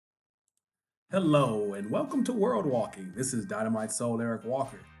Hello and welcome to World Walking. This is Dynamite Soul Eric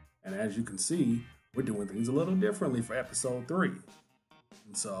Walker, and as you can see, we're doing things a little differently for episode 3.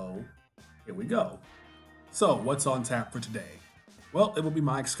 And so, here we go. So, what's on tap for today? Well, it will be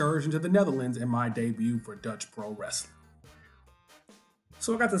my excursion to the Netherlands and my debut for Dutch Pro Wrestling.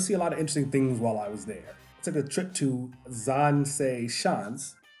 So, I got to see a lot of interesting things while I was there. I took a trip to Zaanse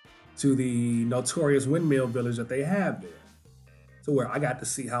Schans, to the notorious windmill village that they have there, to where I got to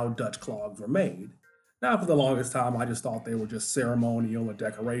see how Dutch clogs were made. Now, for the longest time, I just thought they were just ceremonial or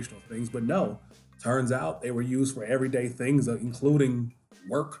decorational things, but no. Turns out they were used for everyday things, including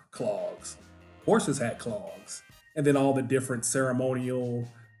work clogs. Horses had clogs, and then all the different ceremonial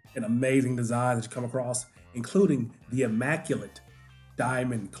and amazing designs that you come across, including the immaculate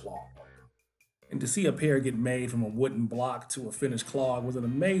diamond clog. And to see a pair get made from a wooden block to a finished clog was an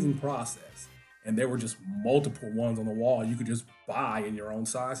amazing process. And there were just multiple ones on the wall you could just buy in your own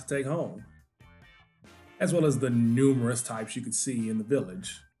size to take home, as well as the numerous types you could see in the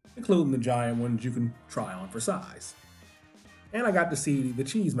village, including the giant ones you can try on for size. And I got to see the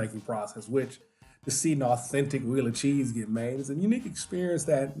cheese making process, which to see an authentic wheel of cheese get made is a unique experience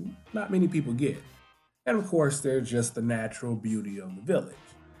that not many people get. And of course, there's just the natural beauty of the village.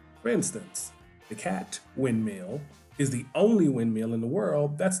 For instance, the Cat Windmill is the only windmill in the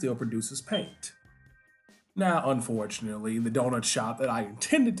world that still produces paint. Now, unfortunately, the donut shop that I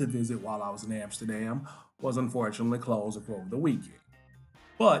intended to visit while I was in Amsterdam was unfortunately closed over the weekend.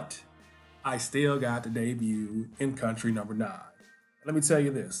 But I still got to debut in country number 9. And let me tell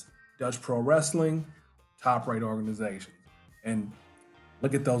you this, Dutch Pro Wrestling, top rate organization. And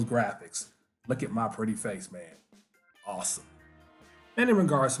look at those graphics. Look at my pretty face, man. Awesome. And in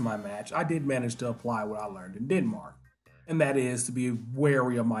regards to my match, I did manage to apply what I learned in Denmark, and that is to be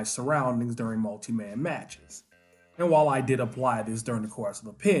wary of my surroundings during multi-man matches. And while I did apply this during the course of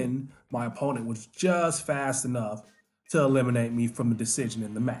a pin, my opponent was just fast enough to eliminate me from the decision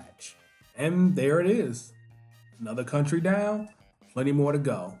in the match. And there it is. Another country down, plenty more to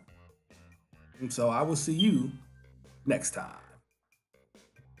go. And so I will see you next time.